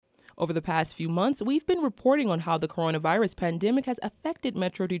Over the past few months, we've been reporting on how the coronavirus pandemic has affected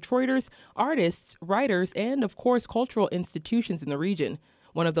Metro Detroiters, artists, writers, and, of course, cultural institutions in the region.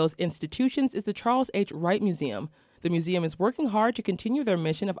 One of those institutions is the Charles H. Wright Museum. The museum is working hard to continue their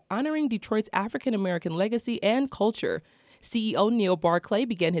mission of honoring Detroit's African American legacy and culture. CEO Neil Barclay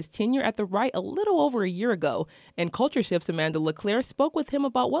began his tenure at the Wright a little over a year ago, and Culture Shift's Amanda LeClaire spoke with him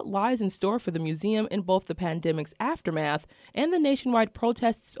about what lies in store for the museum in both the pandemic's aftermath and the nationwide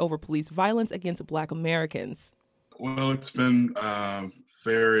protests over police violence against Black Americans. Well, it's been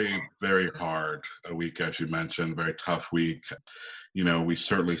very, very hard a week, as you mentioned, very tough week. We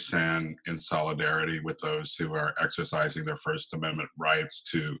certainly stand in solidarity with those who are exercising their First Amendment rights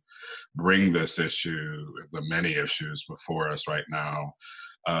to bring this issue, the many issues before us right now,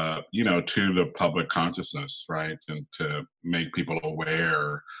 to the public consciousness, right? And to make people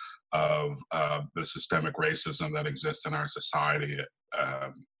aware of the systemic racism that exists in our society.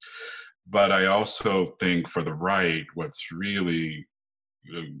 But I also think for the right, what's really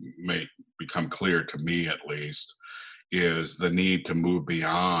may become clear to me at least, is the need to move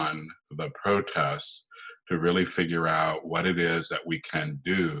beyond the protests to really figure out what it is that we can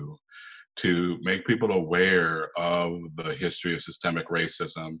do to make people aware of the history of systemic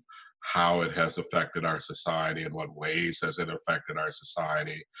racism, how it has affected our society, in what ways has it affected our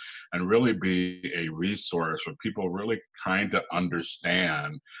society, and really be a resource for people really trying to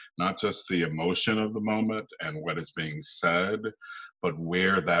understand not just the emotion of the moment and what is being said, but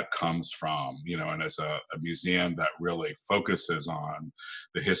where that comes from, and as a museum that really focuses on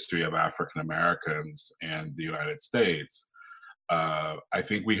the history of African Americans in the United States, I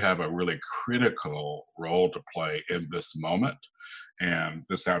think we have a really critical role to play in this moment. And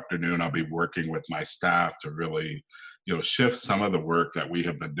this afternoon, I'll be working with my staff to really, shift some of the work that we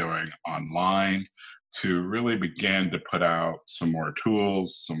have been doing online to really begin to put out some more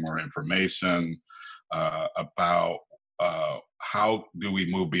tools, some more information about how do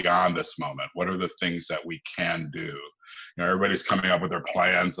we move beyond this moment? What are the things that we can do? Everybody's coming up with their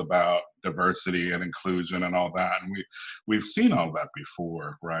plans about diversity and inclusion and all that, and we've seen all that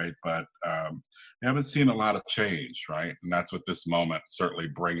before, right? But we haven't seen a lot of change, right? And that's what this moment certainly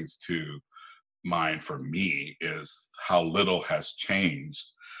brings to mind for me, is how little has changed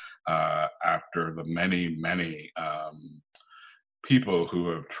after the many people who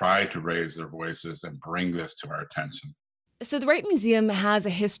have tried to raise their voices and bring this to our attention. So the Wright Museum has a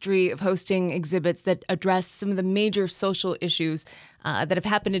history of hosting exhibits that address some of the major social issues that have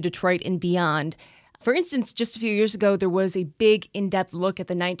happened in Detroit and beyond. For instance, just a few years ago, there was a big, in-depth look at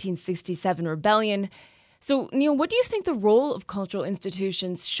the 1967 rebellion. So, Neil, what do you think the role of cultural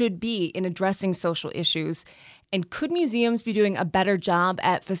institutions should be in addressing social issues? And could museums be doing a better job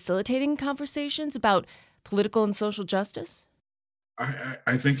at facilitating conversations about political and social justice?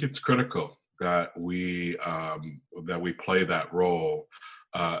 I think it's critical that we play that role.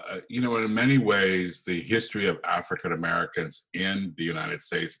 In many ways, the history of African Americans in the United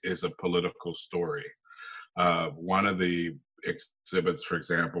States is a political story. One of the exhibits, for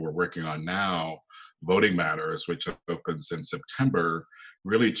example, we're working on now, Voting Matters, which opens in September,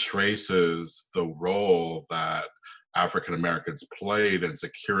 really traces the role that African Americans played in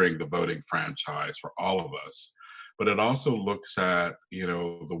securing the voting franchise for all of us. But it also looks at,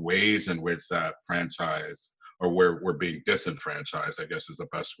 the ways in which that franchise, or where we're being disenfranchised, I guess is the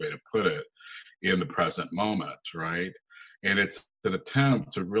best way to put it, in the present moment, right? And it's an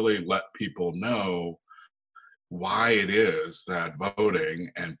attempt to really let people know why it is that voting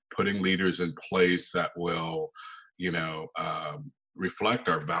and putting leaders in place that will, reflect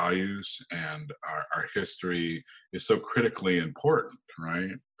our values and our history is so critically important,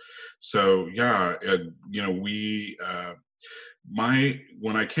 right? So yeah,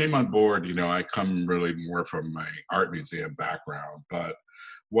 when I came on board, I come really more from my art museum background, but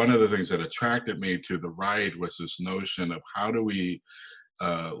one of the things that attracted me to the Wright was this notion of how do we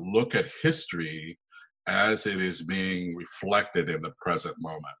look at history as it is being reflected in the present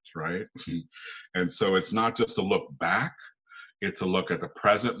moment, right? And so it's not just a look back, it's a look at the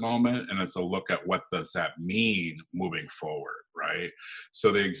present moment, and it's a look at what does that mean moving forward, right?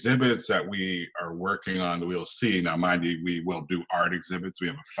 So the exhibits that we are working on, we'll see. Now, mind you, we will do art exhibits. We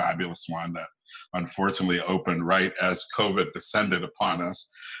have a fabulous one that unfortunately opened right as COVID descended upon us,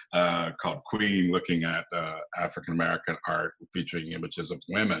 called Queen, looking at African-American art featuring images of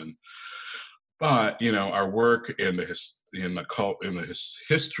women. But, our work in the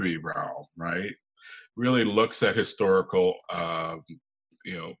history realm, right, really looks at historical,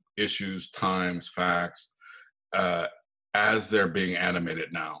 issues, times, facts, as they're being animated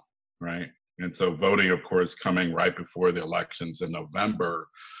now, right? And so voting, of course, coming right before the elections in November,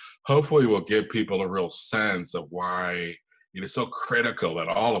 hopefully will give people a real sense of why it is so critical that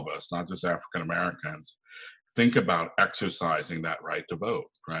all of us, not just African Americans, think about exercising that right to vote,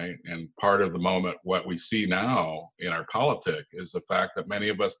 right? And part of the moment, what we see now in our politics is the fact that many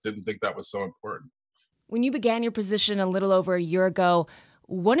of us didn't think that was so important. When you began your position a little over a year ago,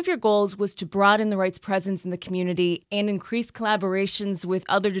 one of your goals was to broaden the Wright's presence in the community and increase collaborations with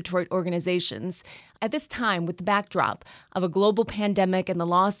other Detroit organizations. At this time, with the backdrop of a global pandemic and the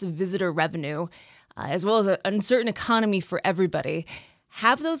loss of visitor revenue, as well as an uncertain economy for everybody,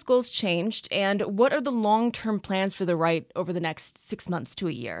 have those goals changed? And what are the long-term plans for the Wright over the next 6 months to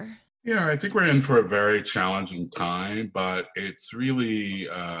a year? Yeah, I think we're in for a very challenging time, but it's really,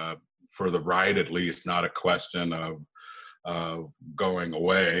 for the right at least, not a question of going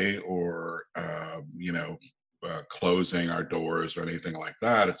away or closing our doors or anything like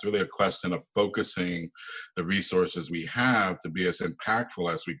that. It's really a question of focusing the resources we have to be as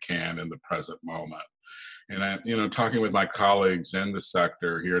impactful as we can in the present moment. And talking with my colleagues in the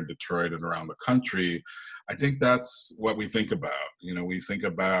sector here in Detroit and around the country, I think that's what we think about. We think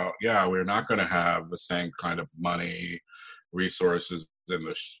about, yeah, we're not going to have the same kind of money, resources in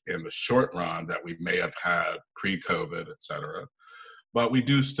the short run that we may have had pre-COVID, et cetera. But we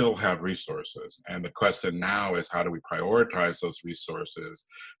do still have resources. And the question now is, how do we prioritize those resources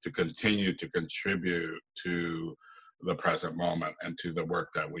to continue to contribute to the present moment and to the work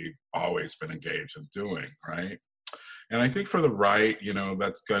that we've always been engaged in doing, right? And I think for the right,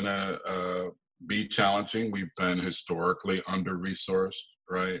 that's going to be challenging. We've been historically under-resourced,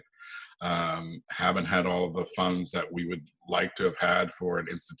 right? Haven't had all of the funds that we would like to have had for an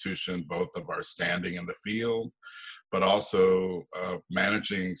institution, both of our standing in the field, but also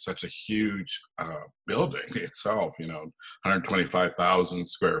managing such a huge building itself, 125,000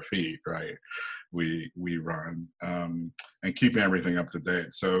 square feet, right? We run, and keeping everything up to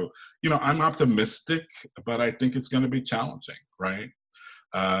date. So, I'm optimistic, but I think it's going to be challenging, right?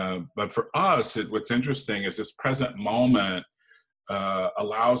 But for us, what's interesting is this present moment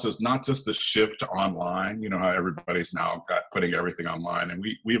allows us not just to shift to online. How everybody's now putting everything online, and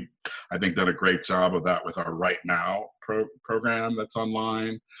we've I think done a great job of that with our Right Now program that's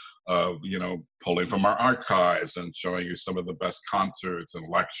online. Pulling from our archives and showing you some of the best concerts and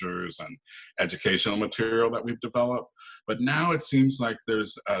lectures and educational material that we've developed. But now it seems like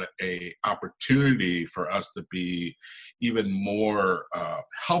there's a opportunity for us to be even more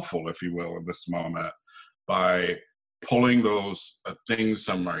helpful, if you will, in this moment by pulling those things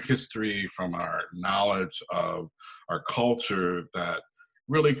from our history, from our knowledge of our culture that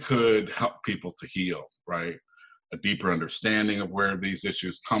really could help people to heal, right? A deeper understanding of where these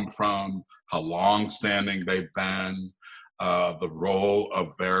issues come from, how long-standing they've been, the role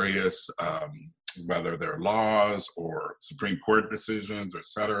of various, whether they're laws or Supreme Court decisions, et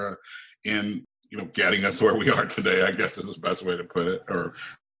cetera, in getting us where we are today, I guess is the best way to put it, or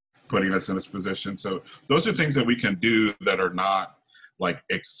putting us in this position. So those are things that we can do that are not like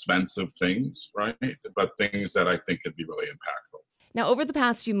expensive things, right? But things that I think could be really impactful. Now, over the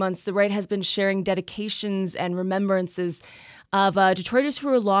past few months, the Wright has been sharing dedications and remembrances of Detroiters who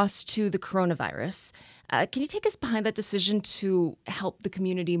were lost to the coronavirus. Can you take us behind that decision to help the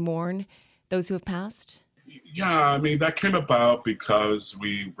community mourn those who have passed? Yeah, that came about because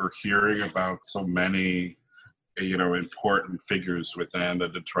we were hearing about so many important figures within the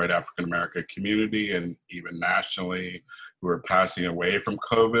Detroit African American community and even nationally who are passing away from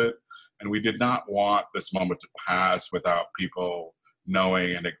COVID. And we did not want this moment to pass without people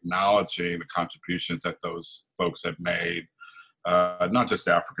knowing and acknowledging the contributions that those folks have made, not just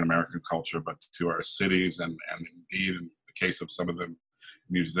to African American culture, but to our cities and indeed in the case of some of the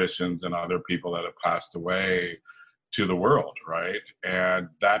musicians and other people that have passed away, to the world, right? And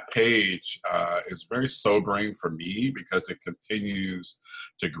that page is very sobering for me because it continues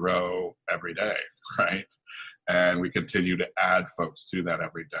to grow every day, right? And we continue to add folks to that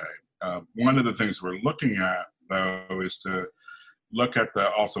every day. One of the things we're looking at, though, is to look at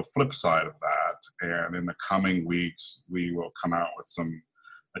the also flip side of that. And in the coming weeks, we will come out with some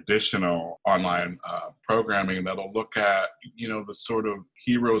additional online programming that'll look at, the sort of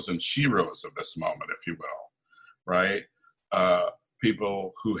heroes and sheroes of this moment, if you will. Right?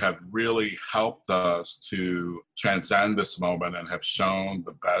 People who have really helped us to transcend this moment and have shown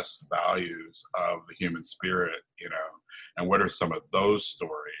the best values of the human spirit, and what are some of those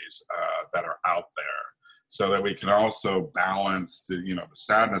stories that are out there so that we can also balance the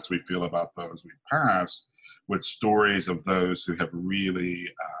sadness we feel about those we passed with stories of those who have really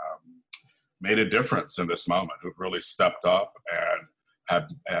made a difference in this moment, who've really stepped up and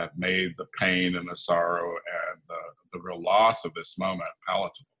have made the pain and the sorrow and the real loss of this moment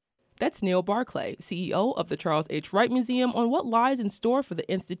palatable. That's Neil Barclay, CEO of the Charles H. Wright Museum, on what lies in store for the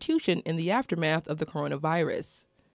institution in the aftermath of the coronavirus.